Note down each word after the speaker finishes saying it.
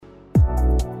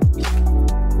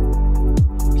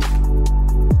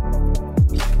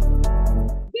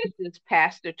is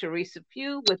Pastor Teresa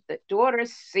Pugh with the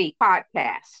Daughters Seek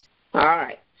podcast. All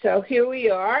right. So here we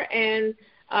are, and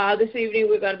this evening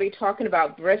we're going to be talking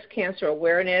about breast cancer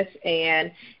awareness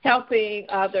and helping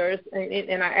others.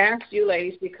 And I asked you,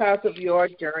 ladies, because of your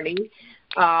journey,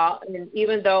 and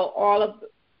even though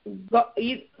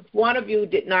one of you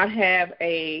did not have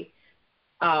a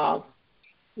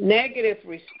negative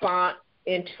response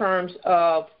in terms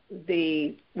of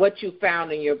what you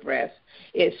found in your breast,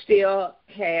 it still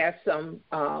has some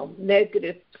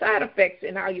negative side effects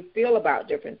in how you feel about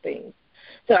different things.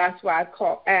 So that's why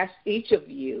I asked each of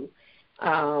you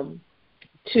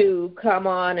to come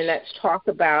on and let's talk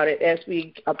about it as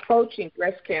we approaching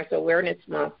Breast Cancer Awareness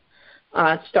Month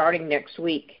starting next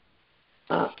week.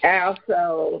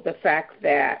 Also, the fact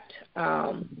that,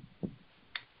 from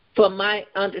my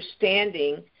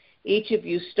understanding, each of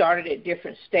you started at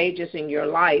different stages in your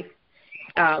life.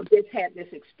 Had this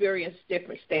experience,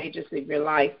 different stages of your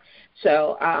life.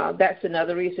 So that's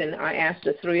another reason I asked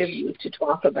the three of you to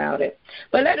talk about it.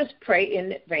 But let us pray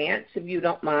in advance, if you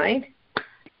don't mind.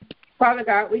 Father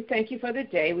God, we thank you for the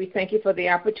day. We thank you for the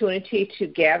opportunity to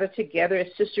gather together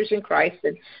as sisters in Christ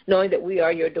and knowing that we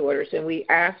are your daughters. And we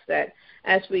ask that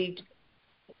as we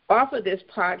offer this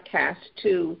podcast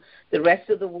to the rest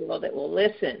of the world that will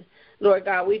listen, Lord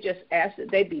God, we just ask that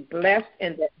they be blessed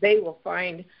and that they will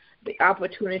find the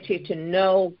opportunity to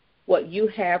know what you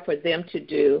have for them to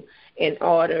do in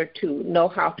order to know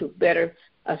how to better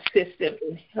assist them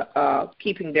in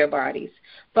keeping their bodies.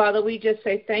 Father, we just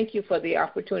say thank you for the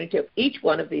opportunity of each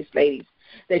one of these ladies,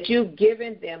 that you've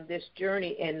given them this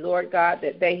journey, and Lord God,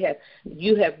 that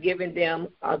you have given them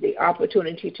the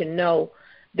opportunity to know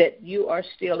that you are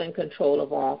still in control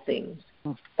of all things.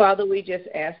 Father, we just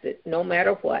ask that no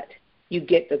matter what, you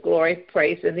get the glory,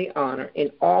 praise, and the honor in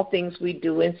all things we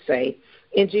do and say.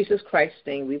 In Jesus Christ's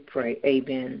name we pray.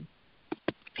 Amen.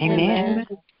 Amen.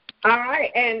 All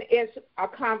right, and it's a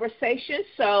conversation,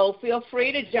 so feel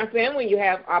free to jump in when you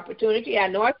have opportunity. I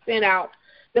know I sent out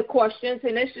the questions,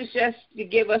 and this is just to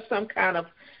give us some kind of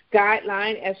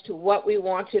guideline as to what we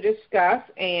want to discuss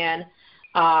and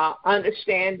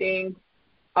understanding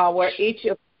where each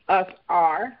of us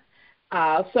are.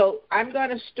 So I'm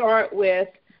going to start with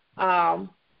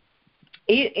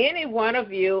any one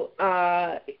of you,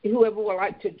 whoever would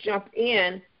like to jump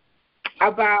in,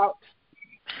 about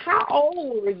how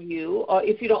old were you, or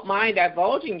if you don't mind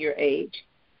divulging your age,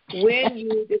 when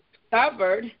you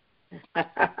discovered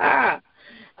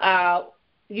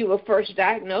you were first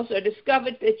diagnosed or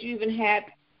discovered that you even had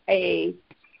a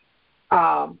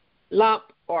lump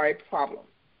or a problem?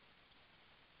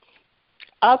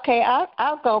 Okay,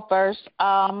 I'll go first.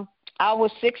 I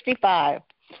was 65,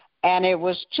 and it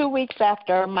was 2 weeks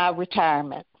after my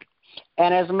retirement.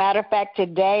 And as a matter of fact,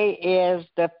 today is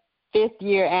the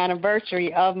 5th-year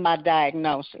anniversary of my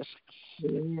diagnosis.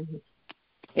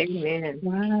 Amen.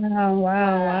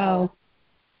 Wow.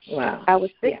 I was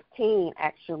 16,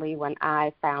 actually, when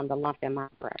I found the lump in my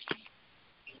breast.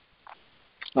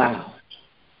 Wow.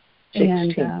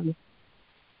 16. And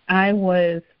I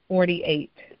was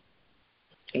 48.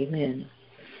 Amen.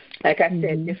 Like I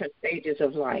said, different stages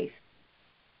of life.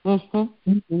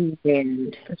 Mm-hmm.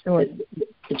 And for sure,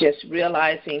 just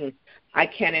realizing I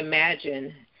can't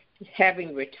imagine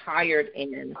having retired,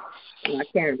 and I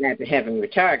can't imagine having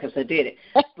retired because I did it,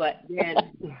 but then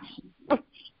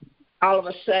all of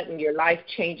a sudden your life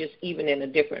changes even in a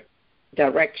different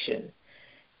direction.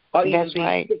 Or even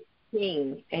being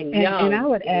 16 and young. And I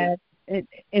would add,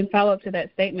 in follow-up to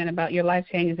that statement about your life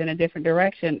changes in a different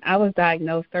direction, I was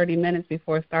diagnosed 30 minutes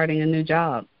before starting a new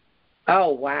job.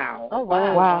 Oh, wow. Oh,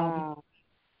 wow.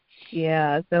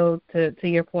 Yeah, so to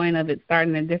your point of it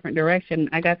starting in a different direction,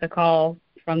 I got the call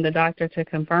from the doctor to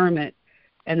confirm it,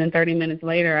 and then 30 minutes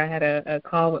later I had a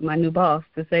call with my new boss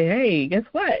to say, hey, guess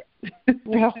what?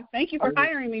 Thank you for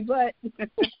hiring me, but...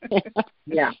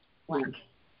 Yeah.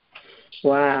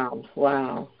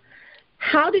 Wow.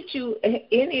 How did you,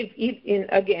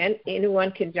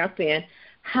 anyone can jump in,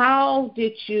 how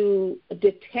did you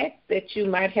detect that you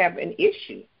might have an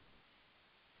issue?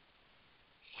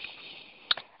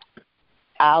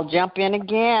 I'll jump in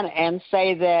again and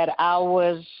say that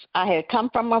I had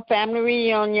come from a family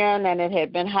reunion, and it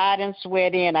had been hot and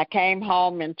sweaty, and I came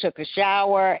home and took a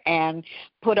shower and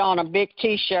put on a big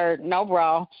T-shirt, no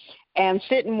bra, and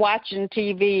sitting watching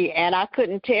TV, and I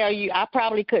couldn't tell you, I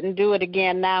probably couldn't do it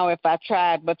again now if I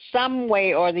tried, but some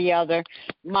way or the other,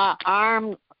 my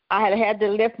arm, I had to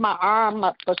lift my arm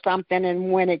up for something, and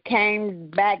when it came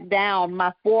back down,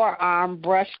 my forearm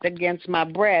brushed against my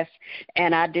breast,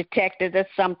 and I detected that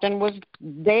something was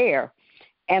there.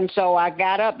 And so I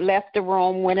got up, left the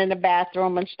room, went in the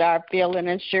bathroom, and started feeling,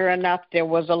 and sure enough, there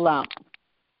was a lump.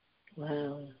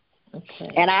 Wow.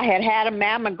 Okay. And I had a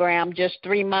mammogram just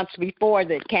 3 months before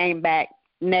that came back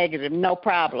negative, no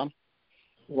problem.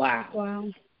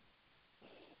 Wow.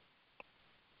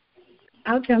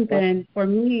 I'll jump in. For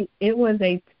me, it was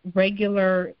a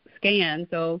regular scan.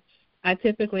 So I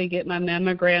typically get my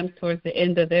mammograms towards the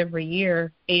end of every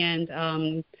year,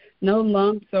 and no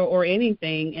lumps or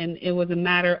anything. And it was a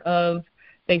matter of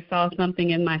they saw something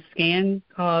in my scan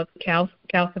called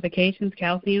calcifications,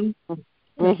 calcium.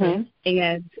 Mm-hmm.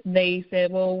 And they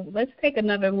said, well, let's take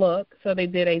another look. So they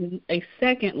did a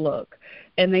second look,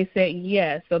 and they said,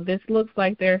 yes, so this looks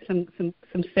like there's some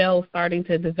cells starting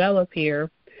to develop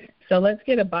here. So let's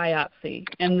get a biopsy.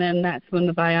 And then that's when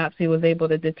the biopsy was able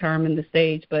to determine the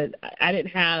stage. But I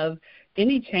didn't have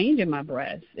any change in my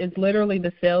breast. It's literally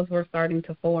the cells were starting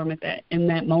to form in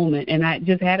that moment. And I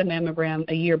just had a mammogram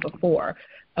a year before.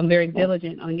 I'm very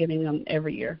diligent on getting them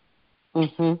every year.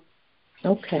 Mm-hmm.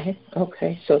 Okay.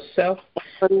 So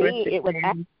for me, it was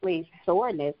actually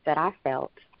soreness that I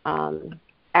felt. I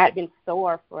had been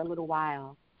sore for a little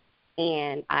while,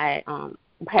 and I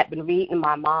had been reading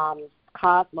my mom's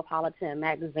Cosmopolitan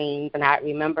magazines, and I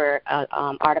remember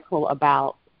an article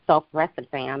about self-breast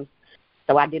exams.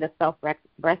 So I did a self-breast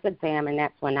exam, and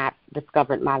that's when I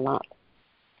discovered my lump.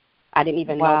 I didn't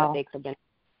even know that they could have been.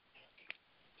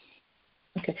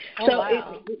 Okay. So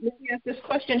let me ask this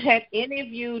question. Had any of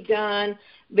you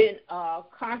been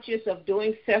conscious of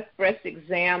doing self-breast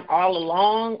exam all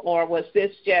along, or was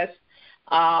this just,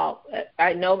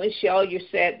 I know, Michelle, you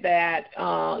said that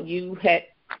you had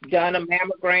done a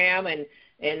mammogram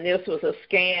and this was a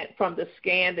scan, from the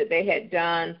scan that they had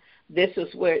done, this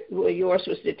is where yours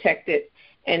was detected.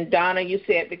 And Donna, you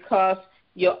said because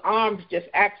your arms just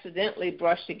accidentally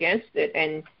brushed against it,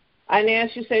 and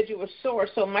Inez, you said you were sore.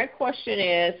 So my question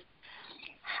is,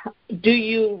 do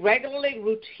you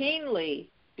routinely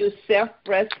do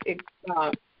self-breast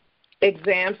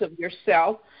exams of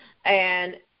yourself?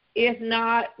 And if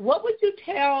not, what would you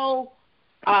tell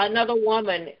another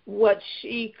woman what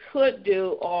she could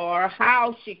do or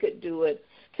how she could do it,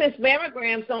 since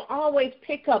mammograms don't always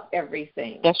pick up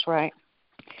everything? That's right.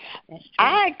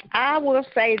 I will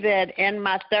say that in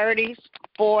my 30s,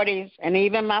 40s, and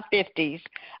even my 50s,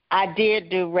 I did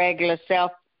do regular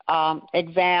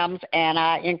self-exams, and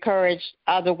I encouraged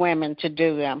other women to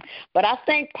do them. But I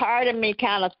think part of me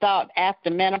kind of thought after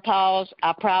menopause,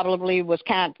 I probably was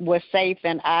safe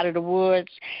and out of the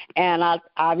woods, and I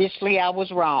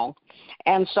was wrong.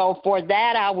 And so for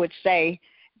that, I would say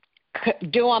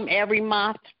do them every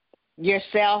month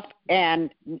yourself and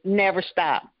never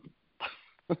stop.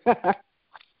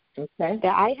 Okay.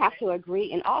 Yeah, I have to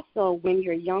agree. And also when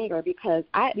you're younger, because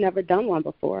I had never done one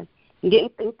before.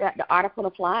 Didn't think that the article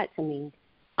applied to me.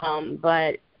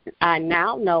 But I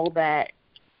now know that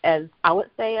as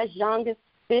young as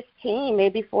 15,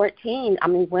 maybe 14, I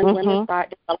mean, when women start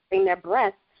developing their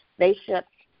breasts, they should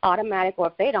or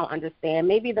if they don't understand,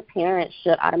 maybe the parents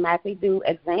should automatically do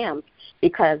exams,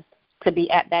 because to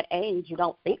be at that age, you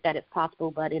don't think that it's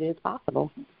possible, but it is possible.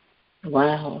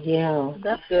 Wow, yeah.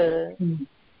 That's good.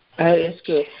 That is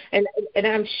good. And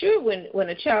I'm sure when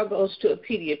a child goes to a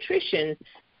pediatrician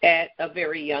at a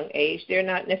very young age, they're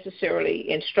not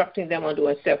necessarily instructing them on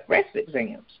doing self-breast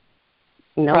exams.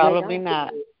 No, probably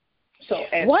not. So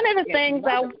one of the things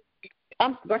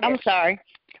I'm sorry.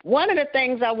 One of the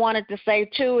things I wanted to say,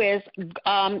 too, is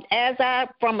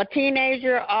from a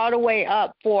teenager all the way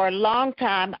up for a long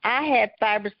time, I had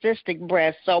fibrocystic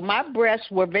breasts. So my breasts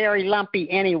were very lumpy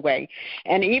anyway.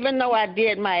 And even though I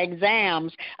did my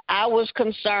exams, I was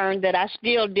concerned that I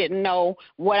still didn't know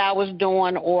what I was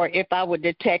doing or if I would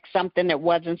detect something that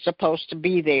wasn't supposed to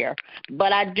be there.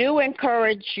 But I do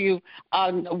encourage you,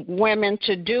 women,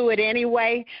 to do it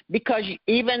anyway, because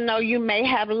even though you may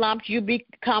have lumps, you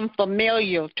become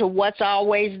familiar to what's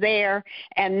always there,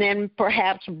 and then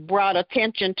perhaps brought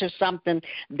attention to something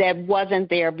that wasn't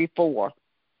there before.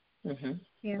 Mm-hmm.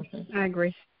 Yeah, I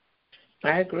agree.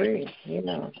 You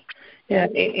know, yeah,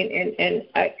 and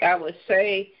I would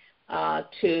say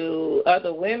to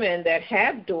other women that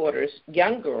have daughters,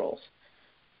 young girls,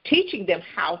 teaching them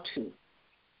how to,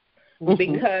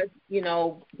 because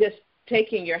just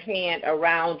taking your hand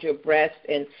around your breast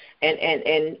and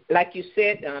like you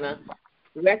said, Donna,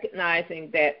 recognizing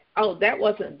that, that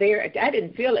wasn't there. I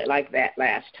didn't feel it like that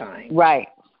last time. Right.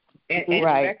 And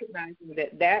recognizing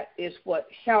that is what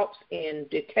helps in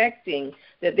detecting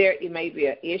that there may be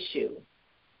an issue.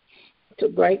 So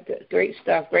great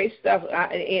stuff.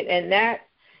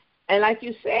 And like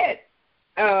you said,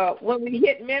 when we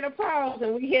hit menopause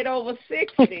and we hit over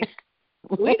 60,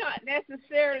 we're not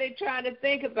necessarily trying to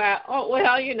think about, oh,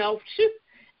 well, shoot,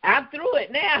 I'm through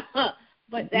it now.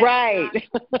 But that's right.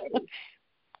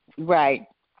 Right.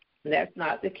 That's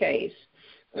not the case.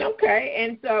 Okay,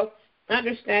 and so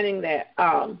understanding that,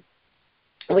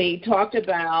 we talked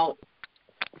about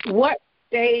what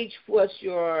stage was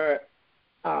your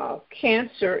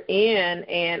cancer in,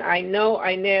 and I know,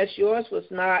 Inez, yours was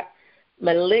not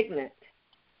malignant.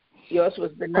 Yours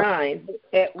was benign.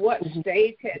 At what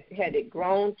stage had it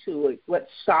grown to? What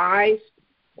size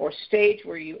or stage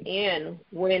were you in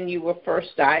when you were first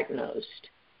diagnosed?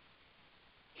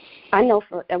 I know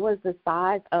it was the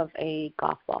size of a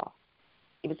golf ball.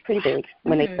 It was pretty big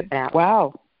when they took it out.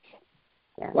 Wow.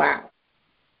 Yeah. Wow.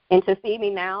 And to see me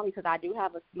now, because I do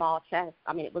have a small chest,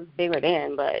 I mean, it was bigger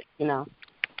then, but,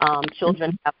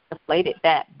 children have deflated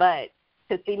that. But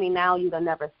to see me now, you'd have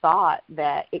never thought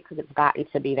that it could have gotten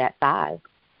to be that size.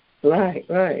 Right.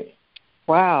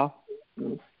 Wow.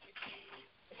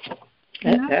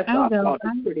 That's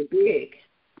pretty big.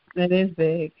 That is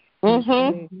big.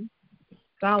 Mm-hmm.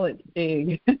 Solid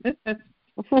big.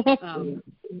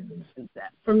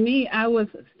 For me, I was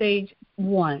stage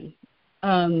 1,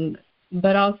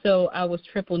 but also I was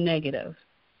triple negative.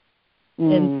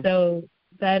 And so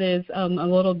that is a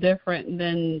little different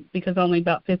than, because only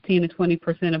about 15 to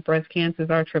 20% of breast cancers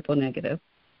are triple negative.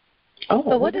 Oh,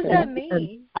 but what does that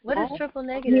mean? What is triple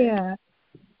negative? Yeah.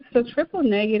 So triple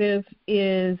negative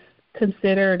is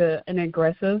considered an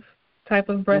aggressive type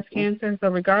of breast cancer. So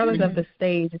regardless of the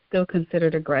stage, it's still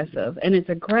considered aggressive. And it's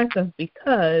aggressive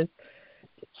because,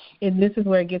 and this is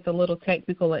where it gets a little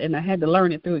technical, and I had to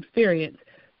learn it through experience,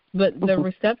 but the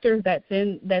receptors that's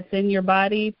in your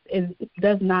body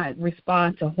does not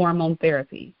respond to hormone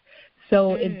therapy.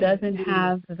 So it doesn't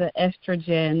have the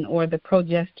estrogen or the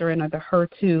progesterone or the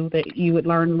HER2 that you would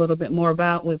learn a little bit more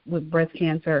about with breast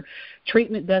cancer.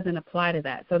 Treatment doesn't apply to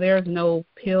that. So there's no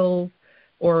pills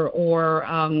or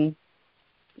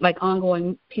like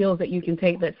ongoing pills that you can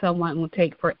take that someone will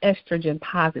take for estrogen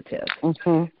positive.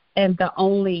 And the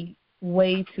only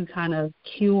way to kind of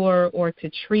cure or to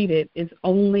treat it is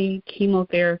only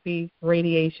chemotherapy,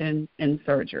 radiation, and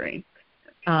surgery.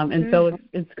 And so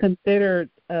it's considered,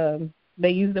 they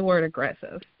use the word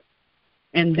aggressive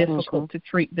and difficult to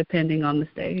treat depending on the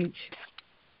stage.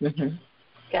 Gotcha.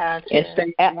 And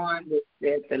stage 1 is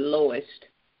at the lowest.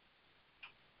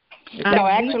 No,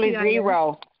 actually DCIS.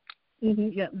 0.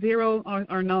 Yeah, 0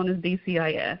 are known as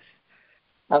DCIS.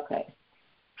 Okay.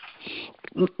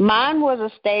 Mine was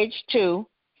a stage 2,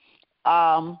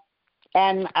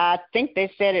 and I think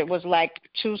they said it was like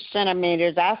 2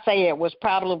 centimeters. I say it was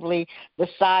probably the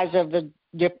size of the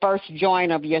first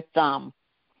joint of your thumb.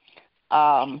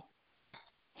 And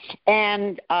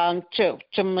to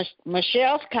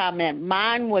Michelle's comment,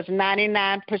 mine was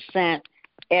 99%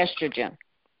 estrogen.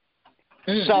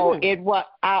 So it was.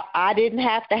 I didn't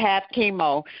have to have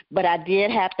chemo, but I did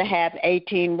have to have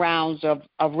 18 rounds of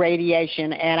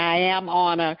radiation, and I am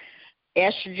on a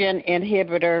estrogen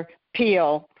inhibitor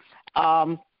pill.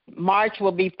 March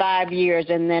will be 5 years,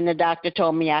 and then the doctor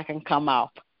told me I can come off.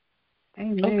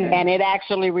 Amen. And it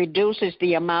actually reduces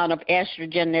the amount of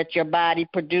estrogen that your body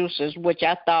produces, which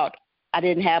I thought I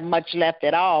didn't have much left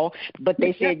at all, but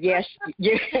they said, yes,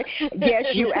 you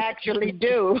actually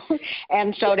do.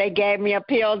 And so they gave me a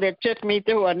pill that took me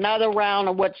through another round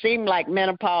of what seemed like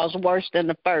menopause, worse than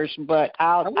the first, but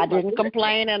I didn't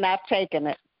complain, and I've taken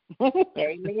it.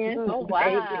 Amen. Oh,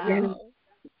 wow.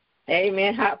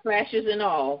 Amen. Hot flashes and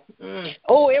all.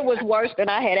 Oh, it was worse than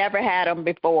I had ever had them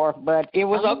before, but it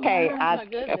was okay.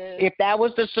 If that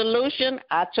was the solution,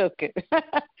 I took it.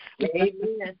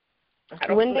 Amen.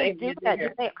 When they do that, do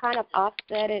they kind of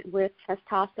offset it with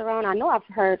testosterone? I know I've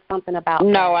heard something about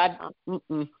no, that.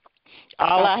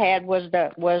 All I had was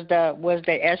the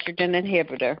estrogen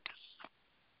inhibitor.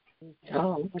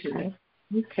 Oh, okay.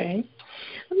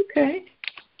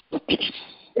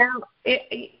 Now,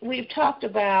 we've talked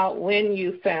about when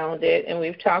you found it, and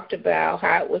we've talked about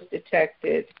how it was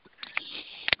detected.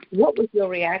 What was your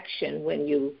reaction when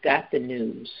you got the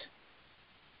news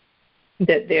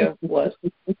that there was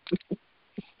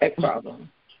a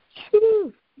problem?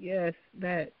 Yes,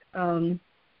 that for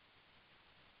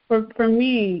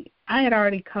me, I had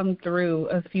already come through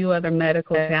a few other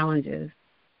medical challenges,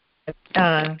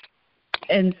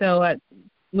 and so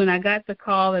when I got the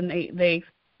call and they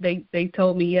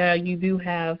told me, yeah, you do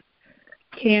have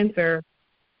cancer,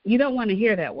 you don't want to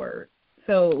hear that word.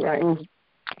 So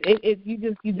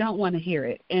you don't want to hear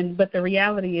it. But the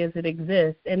reality is it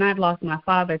exists, and I've lost my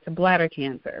father to bladder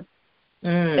cancer.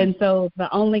 And so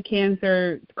the only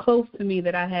cancer close to me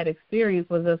that I had experienced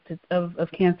was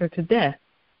of cancer to death.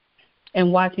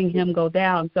 and watching him go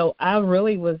down. So I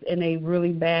really was in a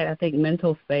really bad, I think,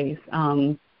 mental space.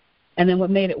 And then what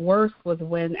made it worse was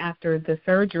when after the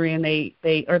surgery and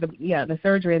the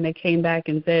surgery and they came back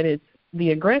and said it's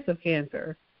the aggressive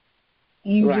cancer,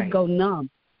 you just go numb.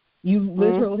 You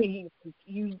literally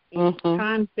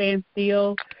time stands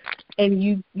still, and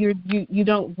you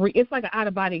don't. It's like an out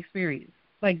of body experience.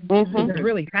 Like this is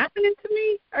really happening to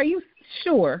me. Are you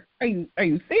sure? Are you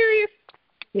serious?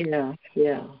 Yeah.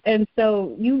 And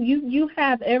so you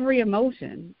have every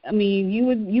emotion. I mean, you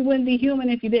wouldn't be human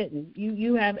if you didn't.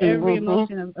 You have every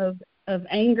emotion of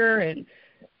anger and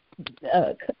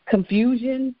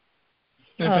confusion,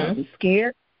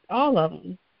 scared, all of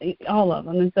them.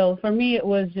 And so for me, it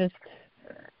was just,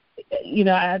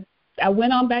 I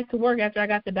went on back to work after I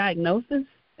got the diagnosis,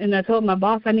 and I told my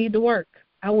boss I need to work.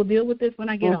 I will deal with this when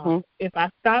I get off. If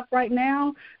I stop right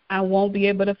now, I won't be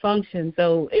able to function.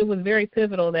 So it was very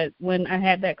pivotal that when I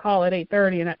had that call at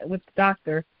 8:30 with the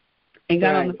doctor and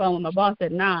got on the phone with my boss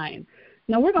at 9,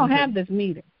 no, we're going to have this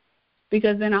meeting.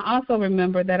 Because then I also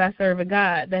remember that I serve a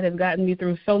God that has gotten me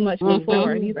through so much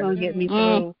before, and he's going to get me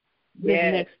through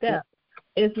this next step.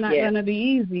 It's not going to be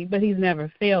easy, but he's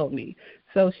never failed me.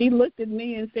 So she looked at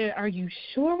me and said, "Are you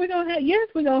sure we're going to have?" Yes,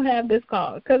 we're going to have this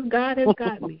call because God has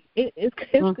got me. It's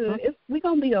good. We're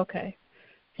going to be okay.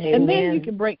 Amen. And then you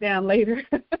can break down later.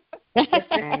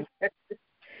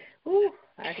 Ooh,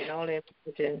 I can only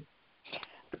imagine.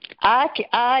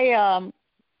 I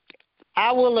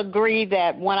will agree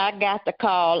that when I got the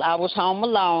call, I was home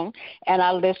alone, and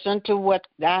I listened to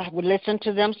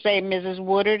them say, "Mrs.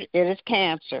 Woodard, it is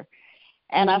cancer."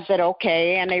 And I said,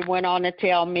 okay. And they went on to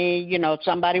tell me,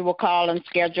 somebody will call and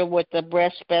schedule with the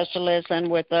breast specialist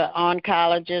and with the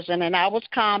oncologist. And then I was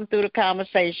calm through the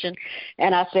conversation.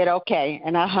 And I said, okay.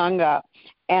 And I hung up.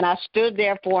 And I stood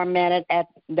there for a minute at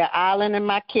the island in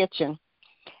my kitchen.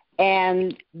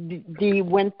 And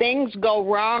when things go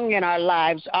wrong in our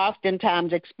lives,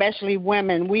 oftentimes, especially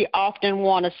women, we often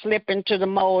want to slip into the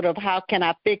mode of how can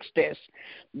I fix this?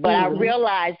 But I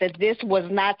realized that this was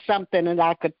not something that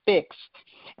I could fix.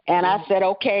 And I said,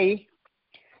 okay,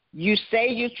 you say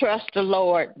you trust the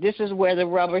Lord. This is where the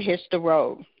rubber hits the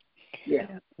road. Yeah.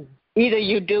 Either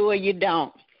you do or you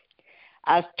don't.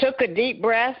 I took a deep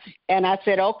breath, and I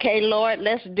said, okay, Lord,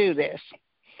 let's do this.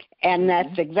 And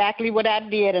that's exactly what I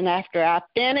did. And after I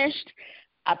finished,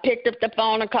 I picked up the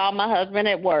phone and called my husband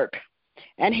at work.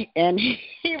 And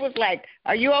he was like,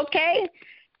 are you okay?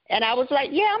 And I was like,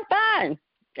 yeah, I'm fine.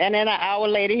 And then an hour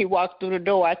later, he walked through the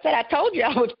door. I said, I told you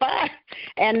I was fine.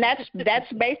 And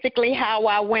that's basically how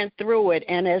I went through it.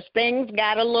 And as things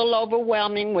got a little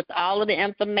overwhelming with all of the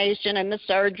information and the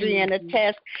surgery and the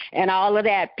test and all of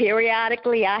that,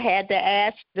 periodically I had to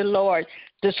ask the Lord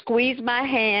to squeeze my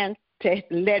hand to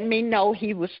let me know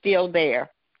he was still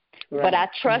there. Right. But I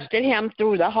trusted him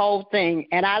through the whole thing,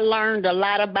 and I learned a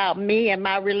lot about me and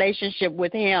my relationship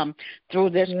with him through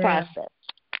this process.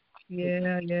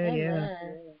 Yeah.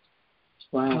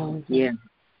 Wow, yeah.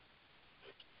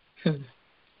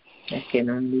 I can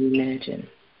only imagine.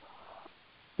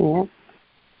 Yeah.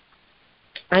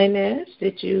 Inez,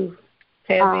 did you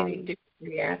have any different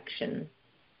reaction?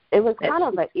 It was kind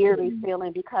of an eerie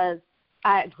feeling because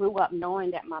I grew up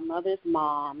knowing that my mother's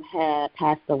mom had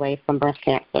passed away from breast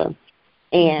cancer.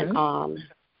 And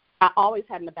I always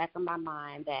had in the back of my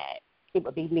mind that it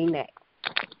would be me next.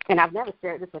 And I've never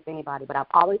shared this with anybody, but I've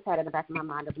always had in the back of my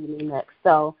mind to be me next.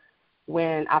 So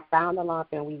when I found the lump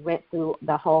and we went through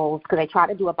the whole, because they tried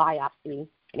to do a biopsy, and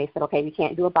they said, okay, we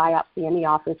can't do a biopsy in the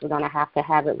office. We're going to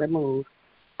have it removed.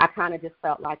 I kind of just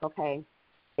felt like, okay,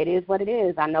 it is what it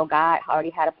is. I know God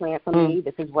already had a plan for me.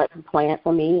 This is what he planned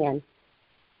for me. And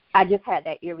I just had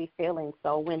that eerie feeling.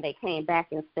 So when they came back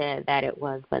and said that it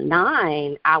was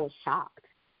benign, I was shocked.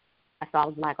 So I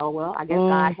was like, oh, well, I guess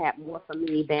God had more for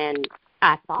me than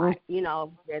I thought.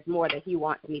 There's more that he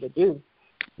wants me to do.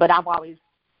 But I've always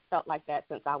felt like that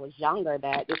since I was younger,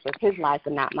 that this was his life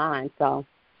and not mine. So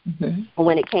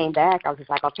when it came back, I was just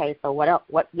like, okay, so what else?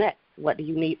 What's next? What do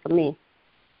you need from me?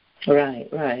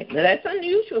 Right. Now, that's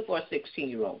unusual for a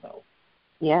 16-year-old, though.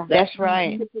 Yeah, that's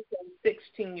right.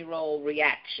 16-year-old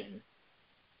reaction.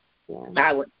 Yeah.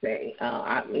 I would say.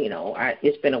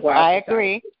 It's been a while. I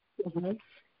agree. But,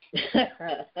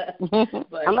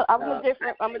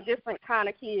 I'm a different kind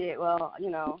of kid. Well,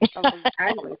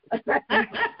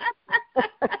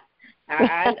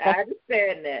 I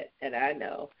understand that, and I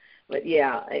know. But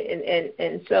yeah,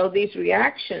 and so these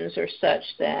reactions are such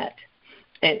that,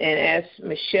 and as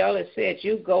Michelle has said,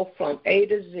 you go from A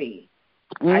to Z.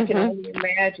 I can only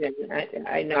imagine.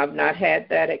 I know I've not had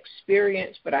that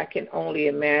experience, but I can only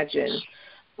imagine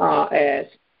as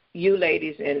you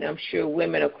ladies, and I'm sure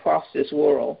women across this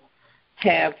world,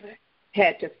 have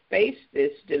had to face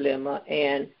this dilemma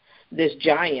and this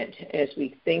giant, as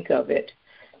we think of it,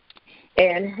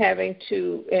 and having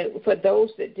to, and for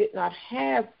those that did not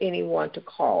have anyone to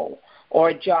call or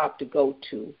a job to go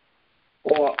to,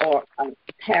 or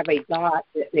have a God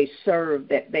that they serve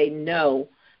that they know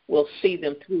will see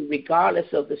them through regardless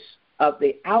of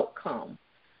the outcome,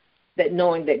 that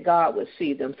knowing that God would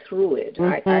see them through it.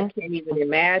 I can't even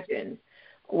imagine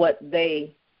what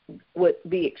they would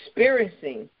be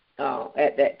experiencing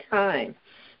at that time.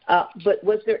 But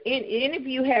was there any of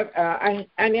you have, I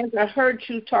heard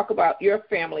you talk about your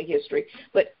family history,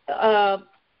 but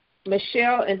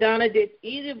Michelle and Donna, did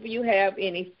either of you have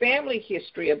any family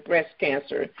history of breast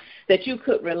cancer that you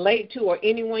could relate to, or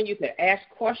anyone you could ask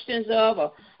questions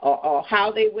of, or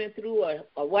how they went through,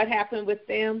 or what happened with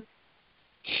them?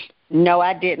 No,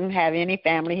 I didn't have any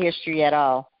family history at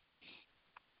all.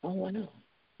 Oh, I know.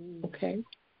 Okay.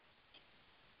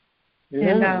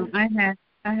 And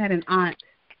I had an aunt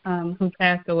who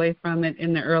passed away from it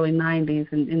in the early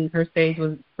 90s, and her stage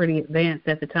was pretty advanced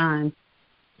at the time.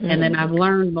 And then I've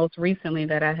learned most recently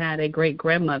that I had a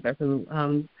great-grandmother who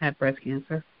had breast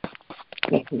cancer.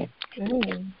 Okay.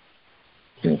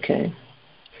 Okay.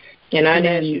 And I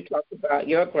know you talked about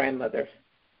your grandmother.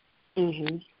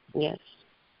 Yes.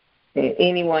 And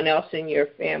anyone else in your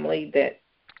family that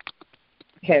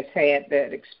has had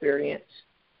that experience?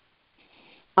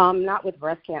 Not with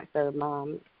breast cancer,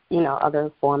 Mom.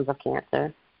 Other forms of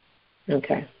cancer.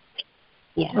 Okay.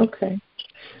 Yeah. Okay.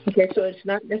 Okay, so it's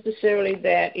not necessarily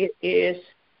that it is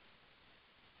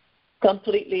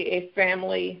completely a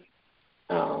family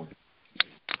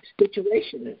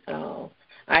situation.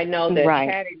 I know that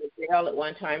Patty Michelle at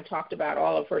one time talked about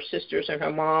all of her sisters and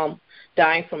her mom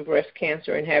dying from breast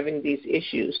cancer and having these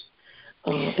issues.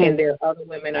 And there are other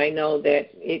women I know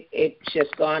that it's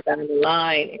just gone down the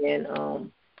line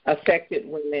and affected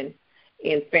women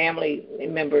and family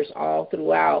members all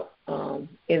throughout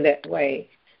in that way.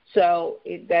 So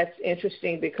that's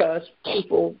interesting because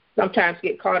people sometimes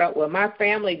get caught up, well, my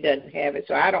family doesn't have it,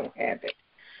 so I don't have it,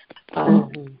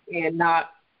 and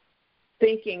not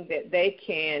thinking that they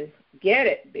can get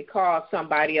it because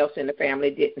somebody else in the family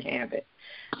didn't have it.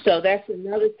 So that's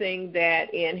another thing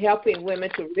that in helping women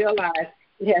to realize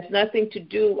it has nothing to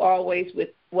do always with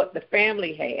what the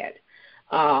family had.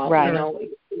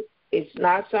 It's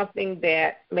not something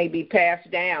that may be passed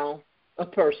down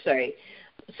per se.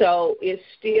 So it's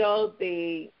still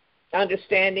the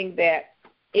understanding that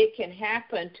it can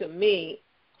happen to me,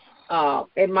 a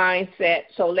mindset,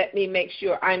 so let me make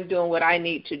sure I'm doing what I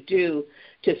need to do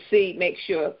to make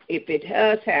sure if it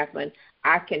does happen,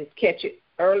 I can catch it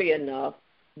early enough,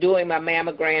 doing my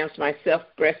mammograms, my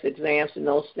self-breast exams, and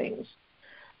those things.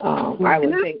 I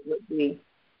would think would be.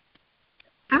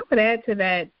 I would add to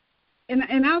that,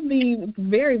 and I'll be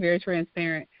very, very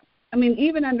transparent. I mean,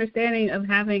 even understanding of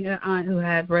having an aunt who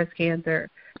had breast cancer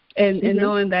and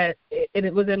knowing that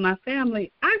it was in my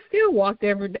family, I still walked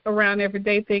around every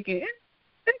day thinking,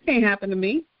 that can't happen to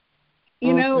me.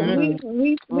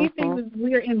 We think that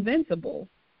we're invincible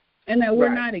and that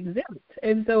we're not exempt.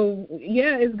 And so,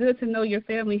 it's good to know your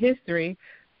family history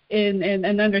and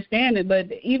understand it. But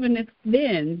even if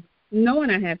then, knowing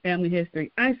I had family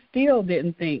history, I still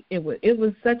didn't think it was. It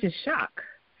was such a shock.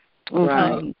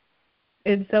 Right.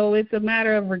 And so it's a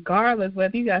matter of regardless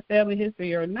whether you got family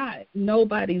history or not,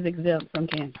 nobody's exempt from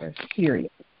cancer, period.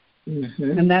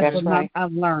 And that's what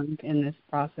I've learned in this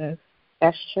process.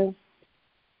 That's true.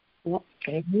 Yep.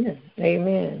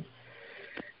 Amen.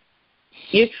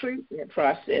 Your treatment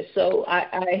process. So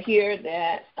I hear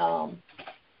that,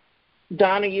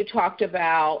 Donna, you talked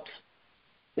about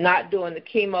not doing the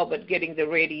chemo but getting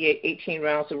the 18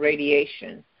 rounds of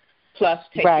radiation plus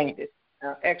taking this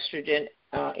estrogen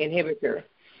inhibitor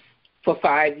for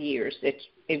 5 years. That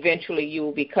eventually you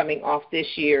will be coming off this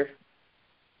year.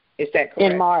 Is that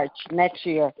correct? In March next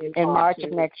year. In March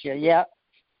of next year. Yep.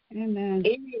 Amen.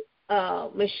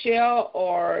 Michelle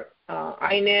or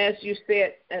Inez, you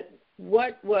said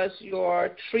what was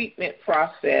your treatment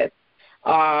process?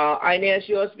 Inez,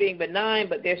 yours being benign,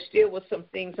 but there still was some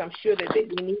things I'm sure that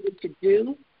you needed to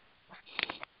do.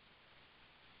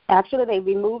 Actually, they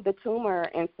removed the tumor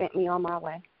and sent me on my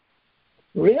way.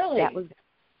 Really? That was.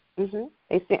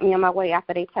 They sent me on my way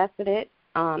after they tested it.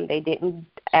 They didn't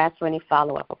ask for any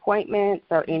follow-up appointments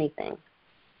or anything.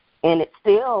 And it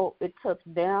took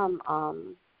them.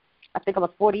 I think I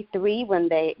was 43 when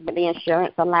the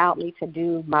insurance allowed me to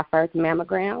do my first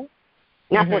mammogram.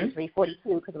 Not 43,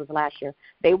 42 because it was last year.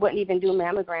 They wouldn't even do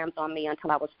mammograms on me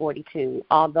until I was 42,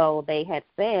 although they had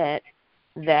said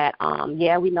that,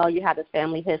 yeah, we know you have this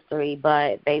family history,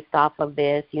 but based off of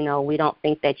this, you know, we don't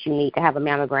think that you need to have a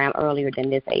mammogram earlier than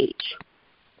this age.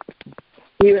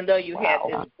 Even though you had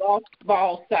this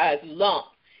ball-sized lump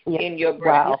in your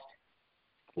breast. Wow.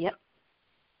 Yep.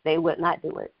 They would not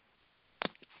do it.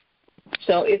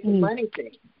 So it's a money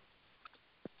thing.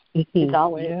 It's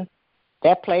always. Yeah.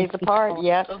 That plays a part,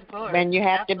 yes. Then you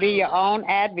have to be your own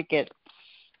advocate.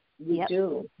 You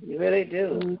do. You really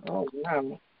do. Oh,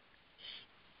 wow.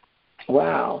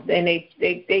 Wow. Then they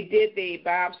did the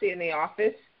biopsy in the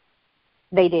office?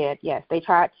 They did, yes. They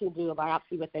tried to do a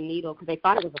biopsy with a needle because they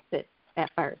thought it was a cyst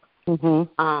at first.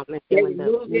 Mm-hmm. They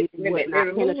removed it.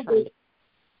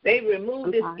 They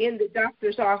removed it in the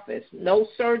doctor's office. No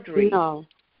surgery. No.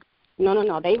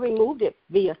 They removed it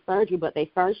via surgery, but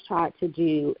they first tried to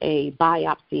do a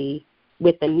biopsy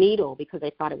with the needle because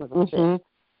they thought it was a cyst.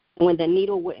 And when the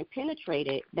needle wouldn't penetrate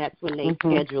it, that's when they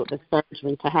scheduled the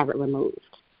surgery to have it removed.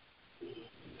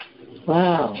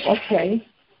 Wow. Okay.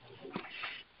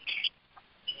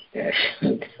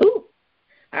 Ooh,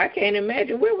 I can't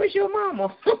imagine. Where was your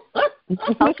mama?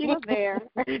 Oh, she was there.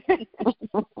 She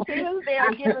was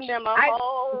there giving them a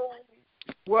whole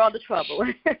world of trouble.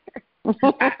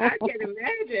 I can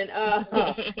imagine.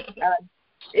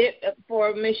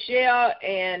 For Michelle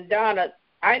and Donna,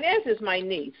 Inez is my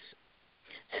niece.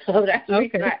 So that's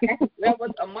that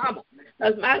was a mama.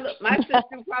 Because my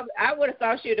sister probably, I would have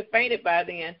thought she would have fainted by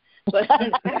then. But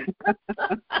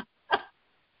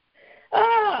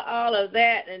all of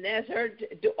that, and that's her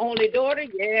only daughter.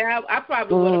 Yeah, I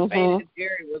probably would have fainted if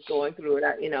Geri was going through it.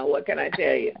 What can I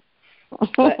tell you?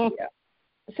 But yeah.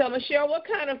 So Michelle, what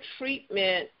kind of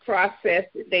treatment process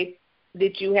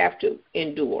did you have to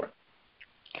endure?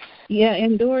 Yeah,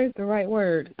 endure is the right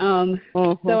word. So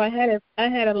I had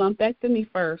a lumpectomy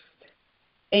first,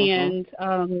 and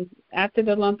after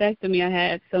the lumpectomy, I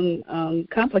had some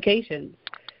complications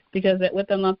because with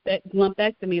the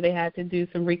lumpectomy, they had to do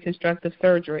some reconstructive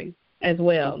surgery as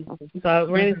well. So I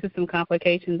ran into some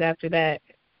complications after that,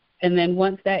 and then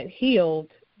once that healed,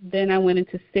 then I went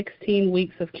into 16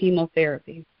 weeks of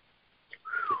chemotherapy,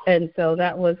 and so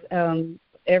that was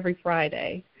every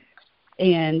Friday.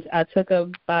 And I took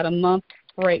about a month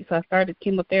break. So I started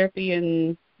chemotherapy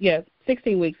in,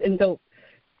 16 weeks. And so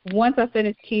once I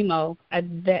finished chemo, I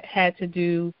had to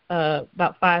do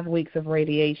about 5 weeks of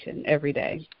radiation every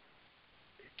day.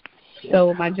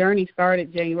 So my journey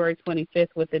started January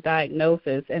 25th with the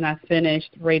diagnosis, and I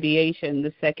finished radiation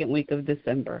the second week of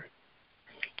December.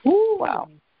 Ooh, wow.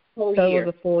 So it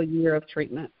was a full year of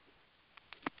treatment.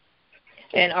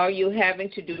 And are you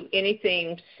having to do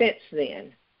anything since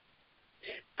then?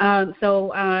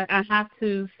 So I have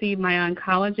to see my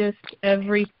oncologist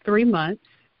every 3 months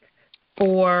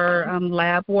for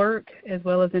lab work as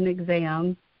well as an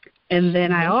exam, and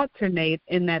then I alternate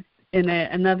in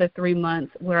another 3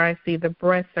 months where I see the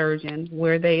breast surgeon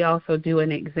where they also do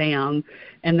an exam,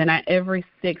 and then every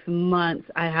 6 months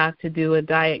I have to do a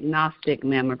diagnostic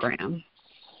mammogram.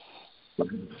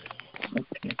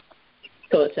 Okay.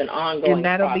 So it's an ongoing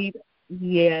process.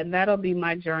 That'll be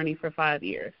my journey for 5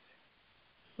 years.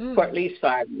 For at least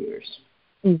 5 years.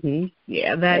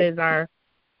 Yeah, that is our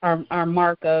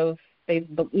mark of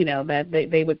that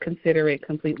they would consider it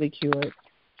completely cured.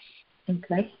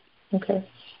 Okay.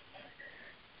 Wow.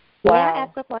 May I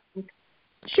ask a question?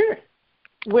 Sure.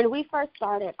 When we first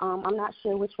started, I'm not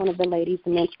sure which one of the ladies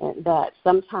mentioned that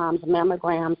sometimes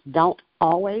mammograms don't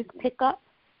always pick up.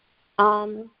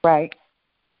 Right.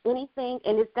 Anything,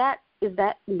 and is that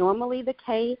normally the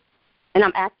case? And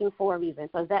I'm asking for a reason.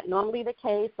 So is that normally the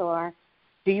case, or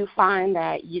do you find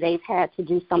that they've had to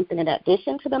do something in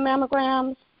addition to the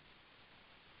mammograms?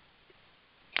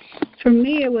 For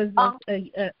me, it was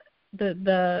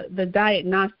the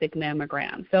diagnostic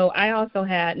mammogram. So I also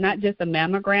had not just a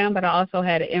mammogram, but I also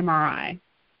had an MRI.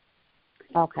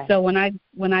 Okay. So when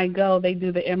I go, they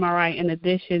do the MRI in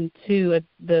addition to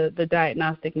the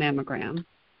diagnostic mammogram,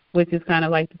 which is kind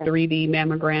of like the 3D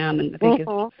mammogram, and I think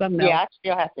it's something else. Yeah, I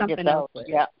still have to get those.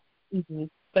 Yeah.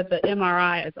 But the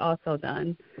MRI is also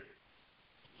done.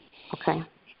 Okay.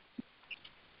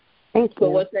 Thank you. So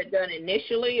was that done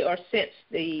initially or since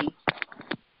the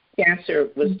cancer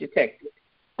was detected?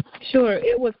 Sure.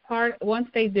 It was once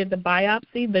they did the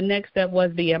biopsy, the next step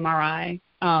was the MRI,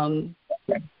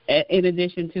 in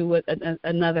addition to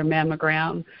another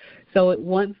mammogram. So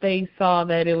once they saw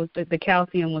that it was the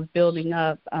calcium was building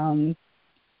up,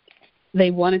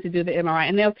 they wanted to do the MRI,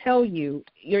 and they'll tell you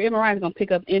your MRI is going to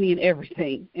pick up any and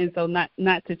everything, and so not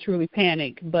to truly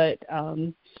panic. But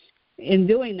in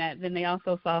doing that, then they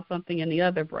also saw something in the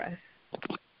other breast,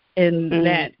 and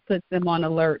that puts them on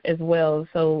alert as well.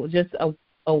 So just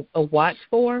a watch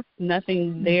for.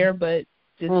 Nothing there, but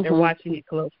just they're watching it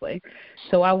closely.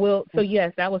 So I will. So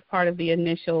yes, that was part of the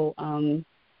initial,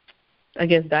 I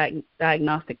guess,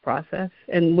 diagnostic process,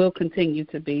 and will continue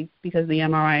to be, because the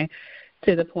MRI,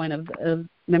 to the point of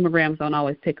mammograms, don't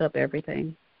always pick up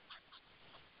everything.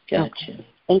 Gotcha.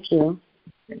 Thank you.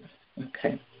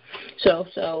 Okay.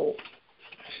 So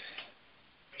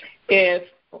if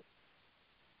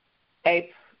a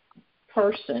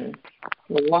person,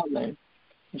 a woman,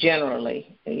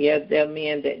 generally, yes, there are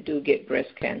men that do get breast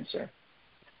cancer,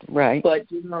 right? But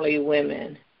generally,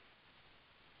 women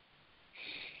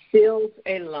feels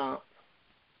a lump,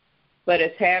 but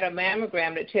has had a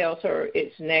mammogram that tells her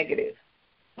it's negative.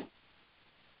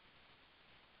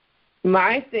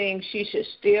 My thing, she should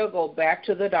still go back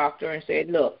to the doctor and say,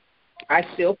 look, I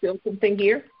still feel something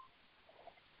here.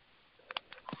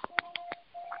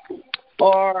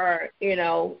 Or,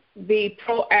 be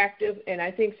proactive. And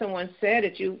I think someone said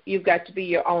it, you've got to be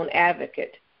your own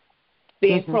advocate.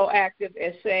 Being proactive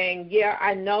as saying, yeah,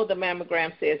 I know the mammogram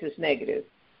says it's negative,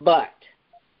 but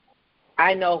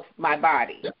I know my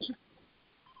body.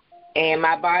 And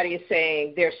my body is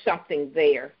saying there's something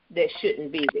there that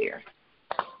shouldn't be there.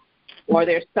 Or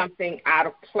there's something out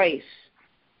of place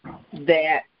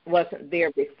that wasn't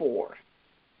there before.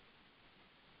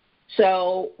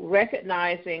 So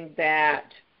recognizing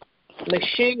that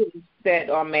machines that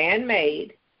are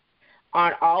man-made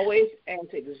aren't always as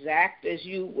exact as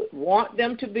you would want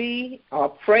them to be or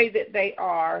pray that they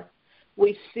are,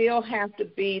 we still have to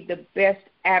be the best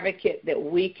advocate that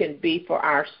we can be for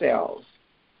ourselves.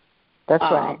 That's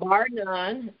right. Bar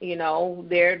none,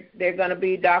 they're going to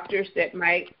be doctors that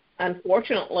might,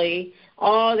 unfortunately,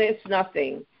 that's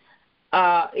nothing.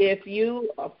 If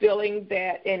you are feeling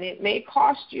that, and it may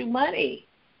cost you money,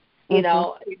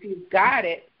 if you've got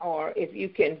it, or if you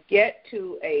can get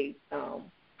to a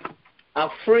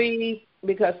free,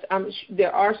 because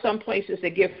there are some places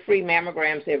that give free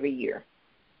mammograms every year,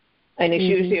 and it's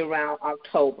usually around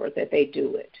October that they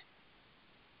do it.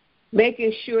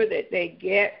 Making sure that they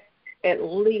get at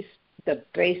least the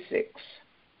basics,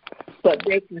 but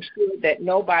making sure that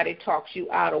nobody talks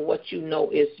you out of what you know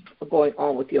is going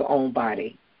on with your own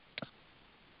body.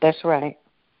 That's right.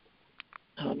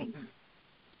 And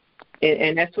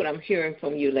that's what I'm hearing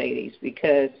from you ladies,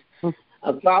 because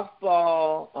a golf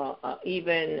ball,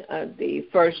 even the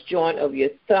first joint of your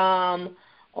thumb,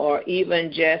 or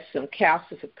even just some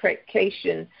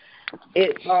calcification,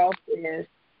 it all says,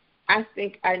 I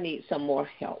think I need some more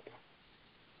help.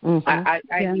 I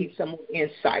need some more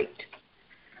insight.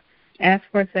 Ask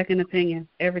for a second opinion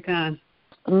every time.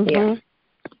 Yeah.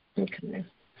 Okay.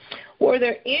 Were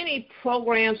there any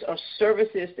programs or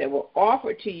services that were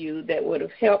offered to you that would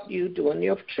have helped you during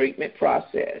your treatment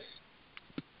process?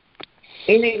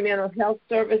 Any mental health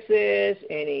services,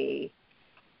 any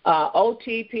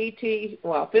OT, PT,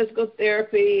 physical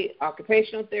therapy,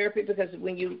 occupational therapy, because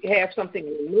when you have something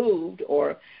removed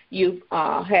or you've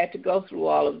had to go through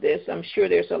all of this, I'm sure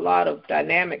there's a lot of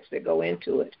dynamics that go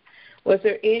into it. Was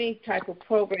there any type of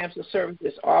programs or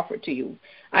services offered to you?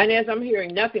 Inez, I'm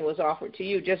hearing nothing was offered to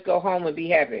you. Just go home and be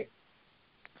happy.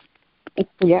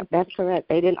 Yep, that's correct.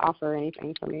 They didn't offer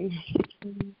anything for me.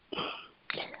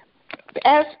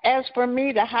 As for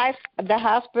me, the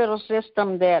hospital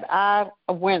system that I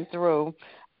went through,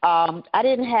 I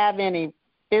didn't have any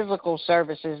physical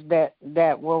services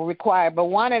that were required. But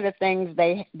one of the things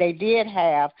they did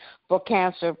have for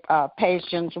cancer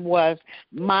patients was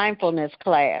mindfulness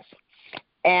class.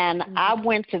 And I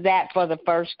went to that for the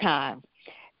first time.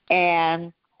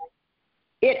 And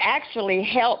it actually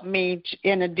helped me,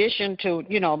 in addition to,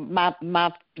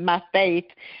 my faith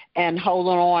and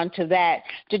holding on to that,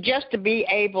 to be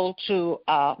able to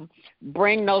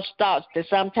bring those thoughts that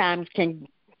sometimes can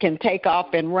take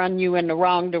off and run you in the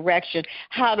wrong direction,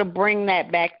 how to bring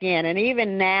that back in. And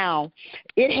even now,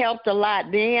 it helped a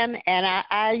lot then, and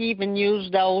I even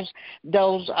use those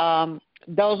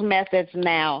methods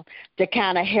now to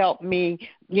kind of help me,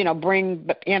 bring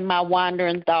in my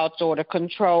wandering thoughts or to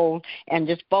control and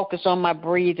just focus on my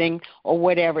breathing or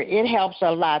whatever. It helps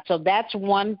a lot. So that's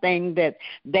one thing that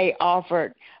they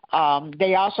offered.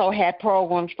 They also had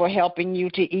programs for helping you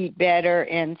to eat better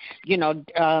and,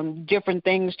 different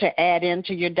things to add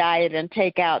into your diet and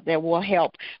take out that will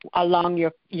help along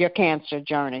your cancer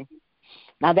journey.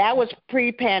 Now, that was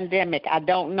pre-pandemic. I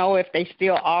don't know if they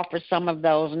still offer some of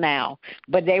those now,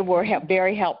 but they were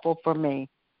very helpful for me.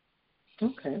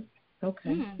 Okay.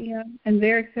 Yeah, and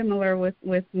very similar with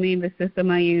me. The system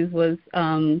I used was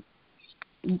I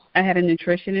had a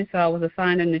nutritionist, so I was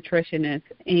assigned a nutritionist,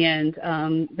 and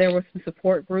there were some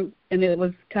support groups, and it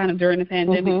was kind of during the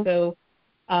pandemic, so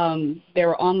There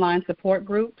were online support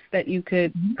groups that you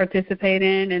could participate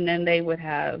in, and then they would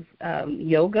have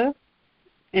yoga.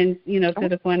 And, to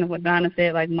the point of what Donna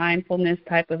said, like mindfulness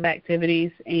type of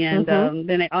activities. And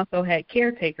then they also had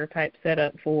caretaker type set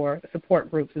up for support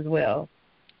groups as well.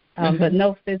 But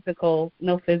no physical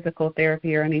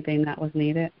therapy or anything that was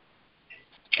needed.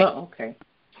 Oh, okay.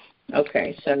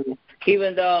 Okay, so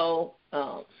even though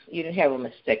you didn't have a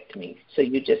mastectomy, so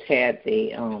you just had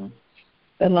the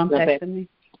lumpectomy.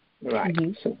 Right.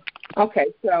 So, okay,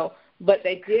 so, but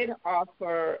they did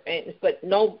offer, but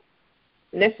no,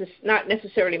 not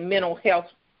necessarily mental health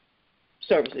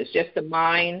services, just the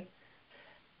mind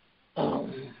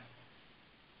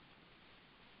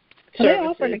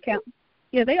services.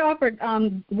 They offered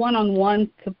one-on-one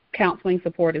counseling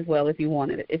support as well if you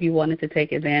wanted to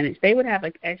take advantage. They would have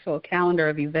an actual calendar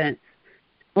of events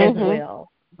as well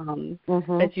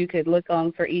that you could look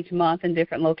on for each month in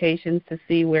different locations to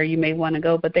see where you may want to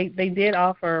go. But they did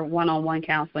offer one-on-one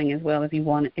counseling as well if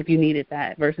you needed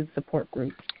that versus support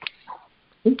groups.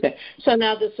 Okay. So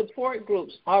now the support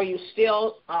groups, are you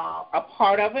still a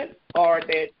part of it, or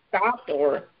they stopped,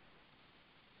 or?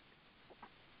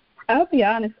 I'll be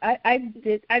honest. I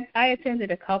attended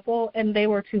a couple, and they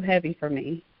were too heavy for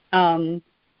me.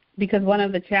 Because one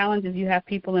of the challenges, you have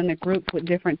people in the group with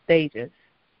different stages.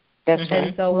 That's right.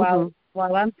 And so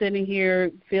while I'm sitting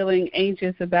here feeling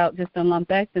anxious about just a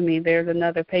lumpectomy, there's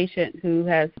another patient who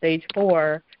has stage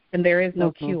 4, and there is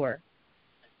no cure.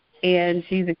 And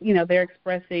she's, they're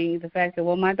expressing the fact that,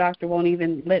 well, my doctor won't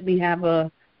even let me have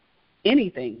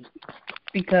anything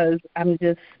because I'm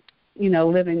just,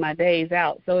 living my days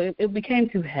out. So it became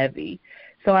too heavy.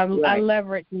 So I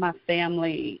leveraged my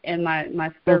family and my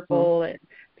circle and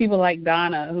people like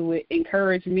Donna who would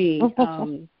encourage me.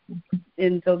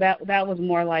 And so that was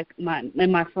more like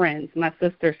my friends, my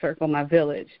sister circle, my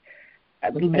village.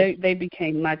 Okay. They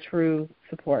became my true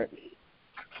support.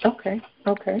 Okay.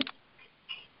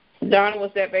 Donna, was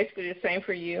that basically the same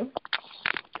for you?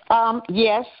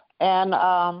 Yes, and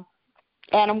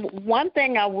one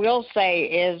thing I will say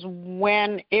is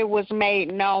when it was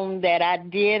made known that I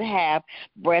did have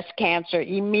breast cancer,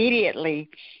 immediately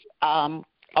a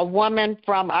woman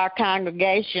from our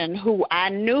congregation who I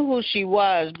knew who she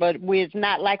was, but it's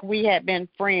not like we had been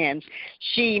friends.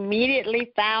 She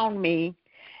immediately found me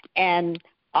and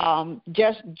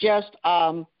just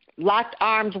locked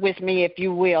arms with me, if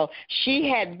you will. She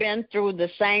had been through the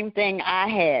same thing I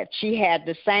had. She had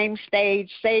the same stage,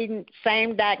 same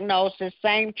diagnosis,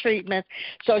 same treatment.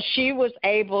 So she was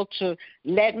able to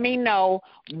let me know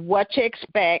what to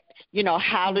expect,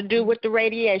 how to do with the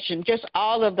radiation, just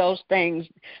all of those things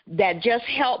that just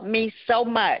helped me so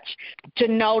much to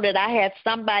know that I had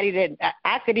somebody that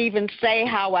I could even say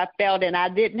how I felt, and I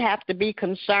didn't have to be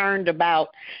concerned about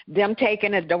them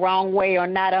taking it the wrong way or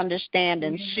not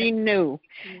understanding. She knew.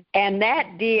 And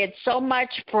that did so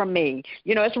much for me.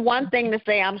 It's one thing to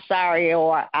say I'm sorry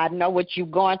or I know what you're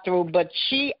going through, but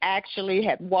she actually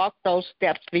had walked those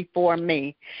steps before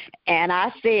me. And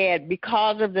I said,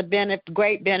 because of the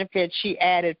great benefits she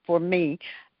added for me,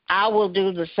 I will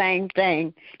do the same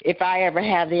thing if I ever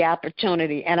have the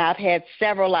opportunity. And I've had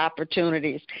several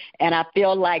opportunities, and I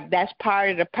feel like that's part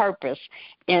of the purpose.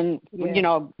 And,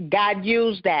 God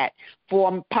used that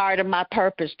for part of my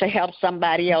purpose to help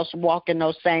somebody else walk in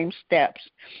those same steps.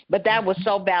 But that was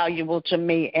so valuable to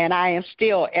me, and I am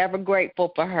still ever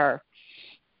grateful for her.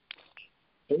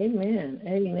 Amen.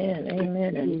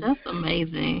 That's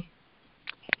amazing.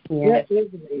 Yes. That is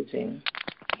amazing.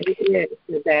 It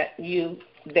is that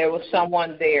there was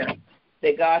someone there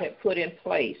that God had put in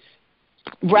place.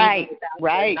 Right.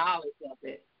 The knowledge of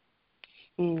it.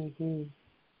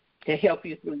 To help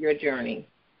you through your journey.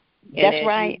 That's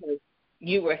right.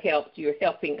 You were helped. You're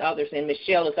helping others. And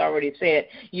Michelle has already said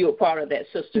you were part of that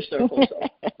sister circle. So,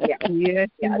 Yes,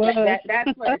 that's what it's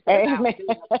about,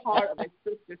 being a part of a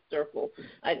sister circle.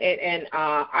 And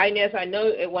Inez, I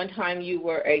know at one time you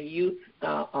were a youth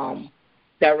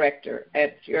director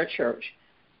at your church.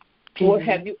 Well,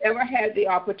 have you ever had the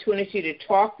opportunity to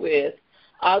talk with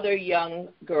other young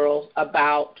girls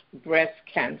about breast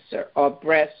cancer or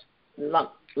breast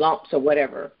lumps or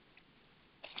whatever?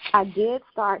 I did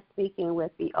start speaking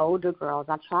with the older girls.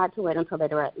 I tried to wait until they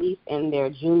were at least in their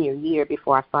junior year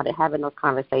before I started having those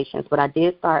conversations. But I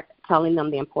did start telling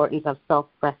them the importance of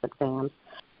self-breast exams,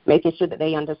 making sure that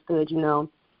they understood,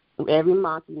 every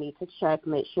month you need to check,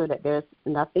 make sure that there's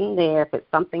nothing there. If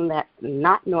it's something that's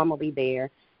not normally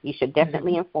there, you should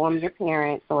definitely inform your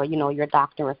parents or, your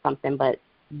doctor or something, but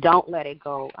don't let it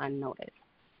go unnoticed.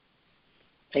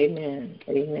 Amen.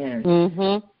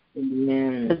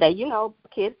 Because they,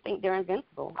 kids think they're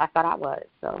invincible. I thought I was,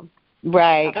 so.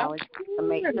 Right. I always have to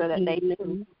make sure that they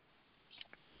knew.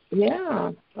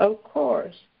 Yeah, of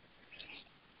course.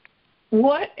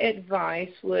 What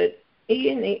advice would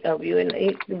any of you, and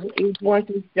each one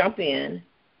to jump in,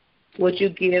 would you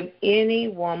give any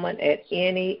woman at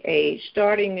any age,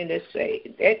 starting in this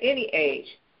age, at any age,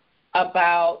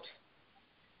 about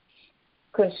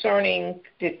concerning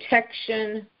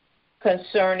detection,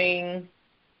 concerning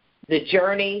the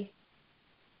journey,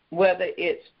 whether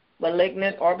it's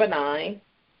malignant or benign,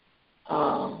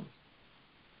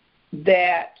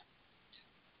 that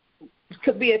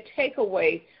could be a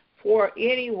takeaway for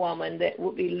any woman that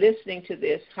would be listening to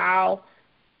this, how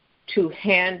to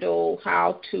handle,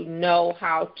 how to know,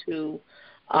 how to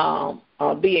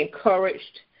be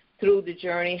encouraged through the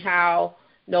journey, how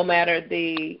no matter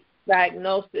the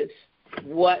diagnosis,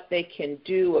 what they can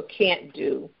do or can't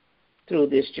do through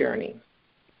this journey.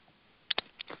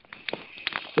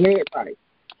 Everybody.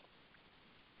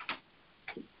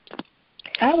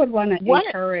 I would want to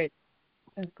encourage.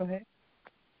 Go ahead.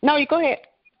 No, you go ahead.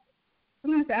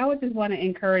 I would just want to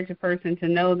encourage a person to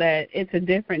know that it's a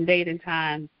different date and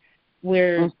time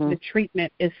where the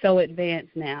treatment is so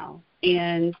advanced now.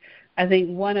 And I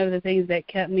think one of the things that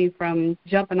kept me from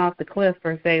jumping off the cliff,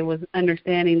 per se, was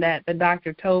understanding that the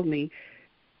doctor told me,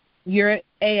 you're at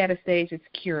a stage that's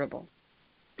curable.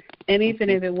 And even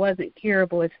if it wasn't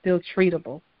curable, it's still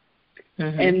treatable.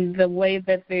 And the way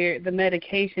that the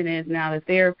medication is now, the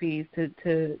therapies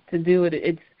to do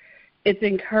it, it's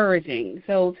encouraging.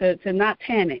 So to not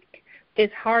panic.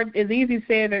 It's hard. It's easy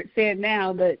said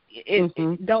now, but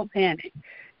don't panic.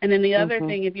 And then the other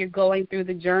thing, if you're going through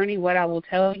the journey, what I will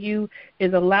tell you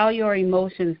is allow your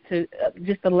emotions to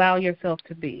just allow yourself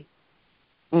to be.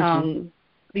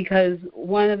 Because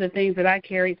one of the things that I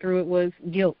carried through it was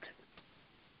guilt.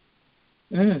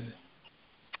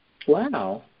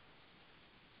 Wow.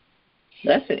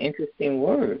 That's an interesting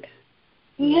word.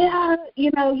 Yeah,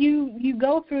 you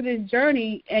go through this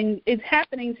journey, and it's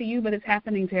happening to you, but it's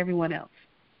happening to everyone else.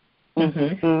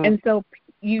 And so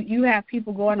you have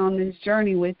people going on this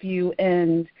journey with you,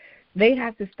 and they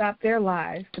have to stop their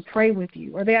lives to pray with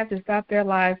you, or they have to stop their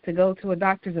lives to go to a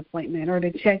doctor's appointment or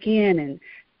to check in, and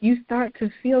you start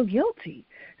to feel guilty.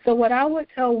 So what I would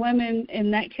tell women in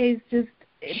that case, just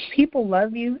if people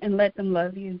love you, and let them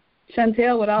love you.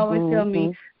 Chantel would always tell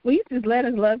me, will you just let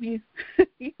us love you?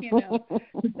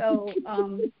 So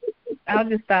I'll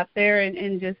just stop there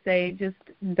and just say, just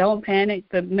don't panic.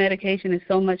 The medication is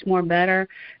so much more better,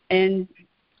 and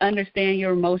understand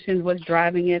your emotions, what's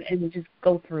driving it, and just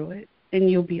go through it, and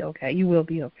you'll be okay. You will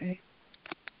be okay.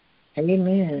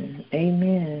 Amen.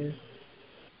 Amen.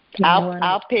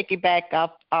 I'll piggyback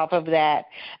off of that,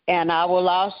 and I will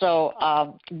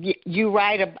also. You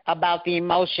write about the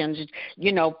emotions.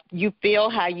 You feel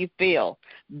how you feel,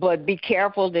 but be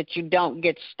careful that you don't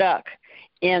get stuck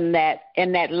in that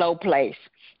low place.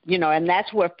 And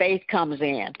that's where faith comes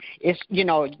in. It's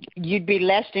you'd be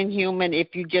less than human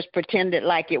if you just pretended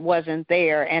like it wasn't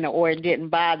there or it didn't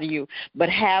bother you. But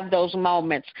have those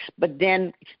moments, but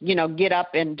then get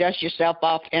up and dust yourself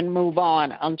off and move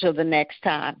on until the next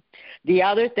time. The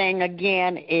other thing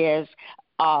again is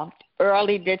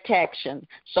early detection.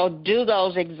 So do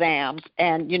those exams.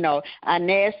 And,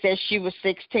 Inez says she was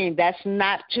 16. That's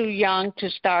not too young to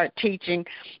start teaching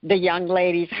the young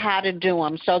ladies how to do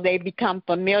them, so they become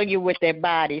familiar with their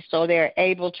body, so they're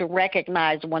able to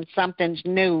recognize when something's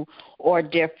new or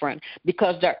different.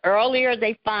 Because the earlier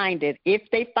they find it, if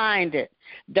they find it,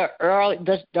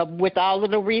 with all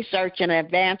of the research and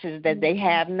advances that they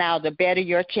have now, the better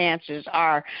your chances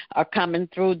are coming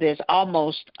through this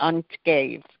almost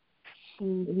unscathed.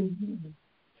 Amen.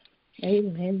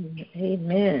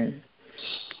 Amen.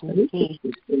 This is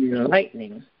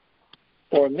enlightening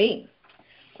for me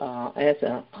as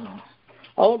an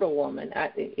older woman.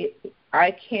 I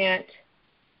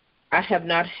have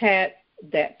not had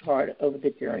that part of the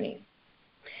journey,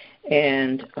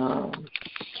 and I'm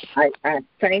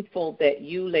thankful that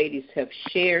you ladies have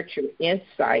shared your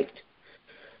insight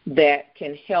that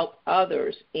can help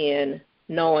others in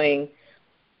knowing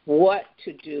what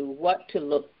to do, what to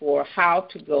look for, how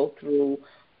to go through,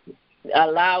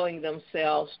 allowing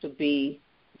themselves to be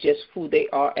just who they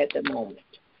are at the moment.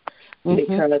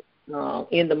 Because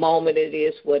in the moment it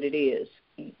is what it is.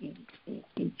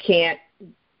 You can't.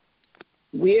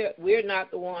 We're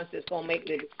not the ones that's going to make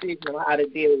the decision on how to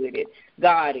deal with it.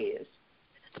 God is.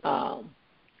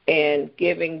 And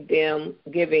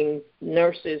giving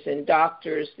nurses and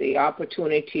doctors the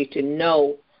opportunity to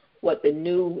know what the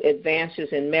new advances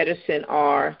in medicine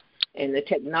are and the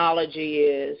technology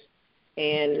is,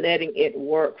 and letting it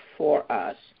work for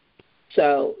us.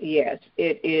 So, yes,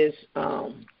 it is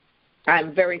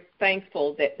I'm very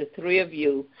thankful that the three of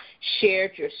you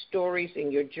shared your stories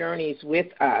and your journeys with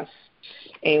us.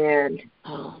 And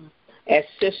as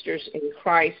sisters in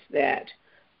Christ, that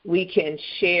we can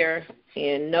share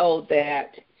and know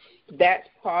that that's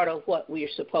part of what we're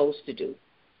supposed to do,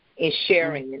 is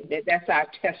sharing. And that's our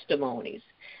testimonies.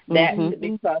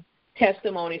 Because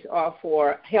testimonies are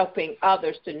for helping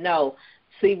others to know,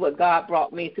 see what God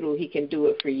brought me through, he can do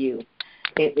it for you.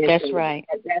 That's right.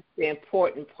 That's the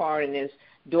important part. And as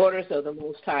daughters of the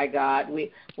Most High God,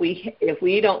 if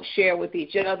we don't share with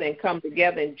each other and come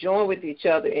together and join with each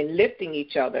other in lifting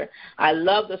each other, I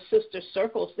love the sister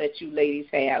circles that you ladies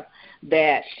have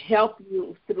that helps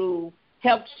you through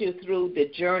the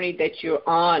journey that you're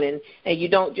on, and you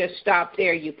don't just stop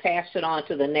there, you pass it on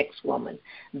to the next woman.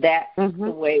 That's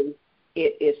the way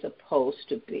it is supposed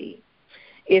to be.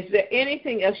 Is there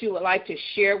anything else you would like to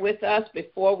share with us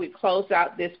before we close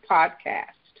out this podcast?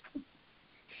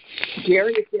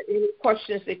 Geri, is there any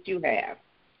questions that you have?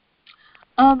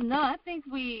 No, I think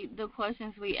the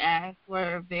questions we asked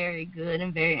were very good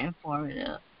and very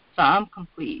informative. So I'm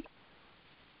complete.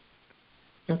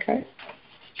 Okay.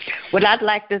 Well, I'd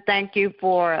like to thank you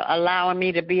for allowing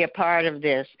me to be a part of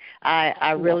this.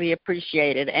 I really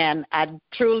appreciate it. And I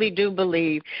truly do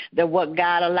believe that what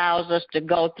God allows us to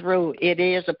go through, it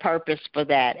is a purpose for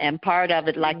that. And part of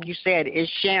it, like you said, is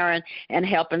sharing and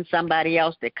helping somebody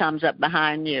else that comes up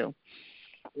behind you.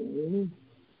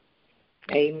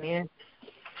 Amen.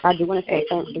 I do want to say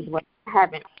thank you. I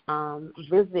haven't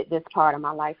visited this part of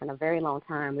my life in a very long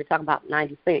time. We're talking about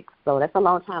 96, so that's a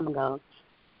long time ago.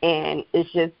 And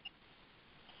it's just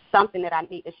something that I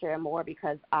need to share more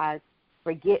because I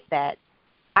forget that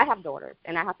I have daughters,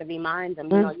 and I have to remind them,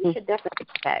 you should definitely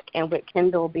check. And with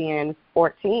Kendall being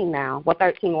 14 now,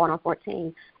 13, going on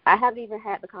 14, I haven't even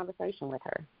had the conversation with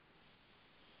her.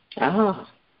 Oh.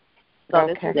 So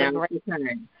okay. This is a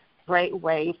great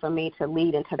way for me to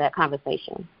lead into that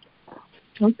conversation.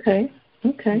 Okay.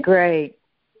 Great.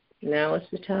 Now is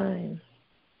the time.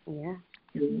 Yeah.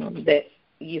 That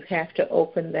you have to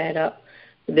open that up.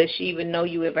 Does she even know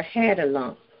you ever had a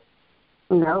lump?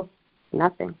 No,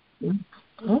 nothing.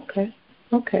 Okay.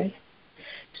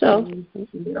 So,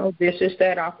 this is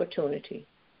that opportunity.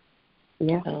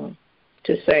 Yeah.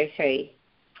 To say, hey,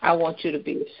 I want you to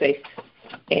be as safe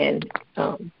and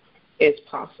as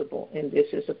possible, and this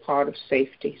is a part of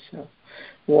safety. So,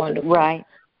 wonderful. Right.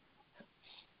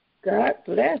 God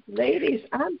bless, ladies.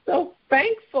 I'm so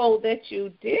thankful that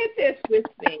you did this with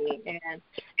me. And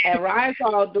at Rise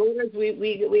All Daughters,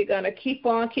 we're going to keep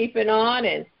on keeping on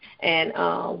and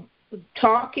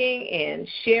talking and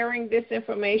sharing this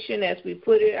information as we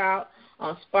put it out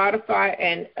on Spotify.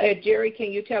 And Geri,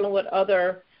 can you tell them what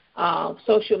other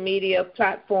social media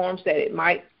platforms that it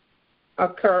might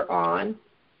occur on?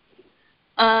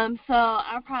 So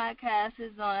our podcast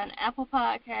is on Apple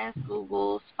Podcasts,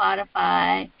 Google,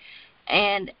 Spotify,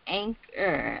 and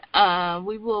Anchor.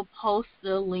 We will post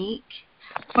the link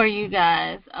for you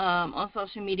guys on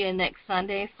social media next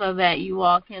Sunday so that you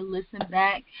all can listen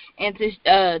back and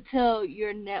to tell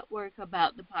your network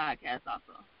about the podcast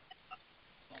also.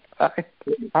 Okay.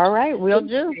 All right, we'll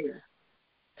do.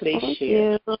 Please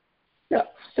share.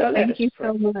 So thank you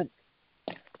so much.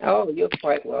 Oh, you're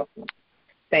quite welcome.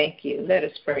 Thank you. Let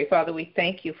us pray. Father, we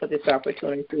thank you for this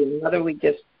opportunity. Mother, we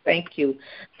just thank you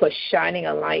for shining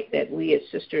a light that we as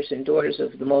sisters and daughters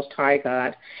of the Most High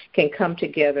God can come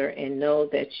together and know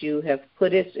that you have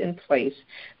put us in place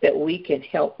that we can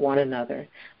help one another.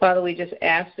 Father, we just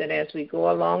ask that as we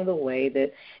go along the way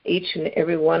that each and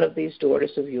every one of these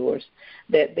daughters of yours,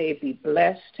 that they be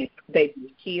blessed, they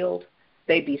be healed,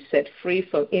 they be set free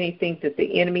from anything that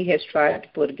the enemy has tried to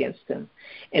put against them.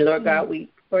 And Lord God, we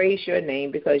praise your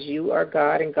name because you are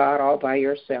God and God all by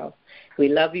yourself. We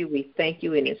love you. We thank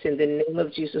you. And it's in the name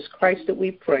of Jesus Christ that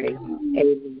we pray.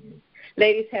 Amen.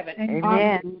 Ladies, have an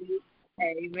awesome week.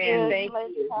 Amen. Thank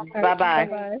you.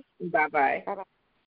 Bye-bye. Bye-bye.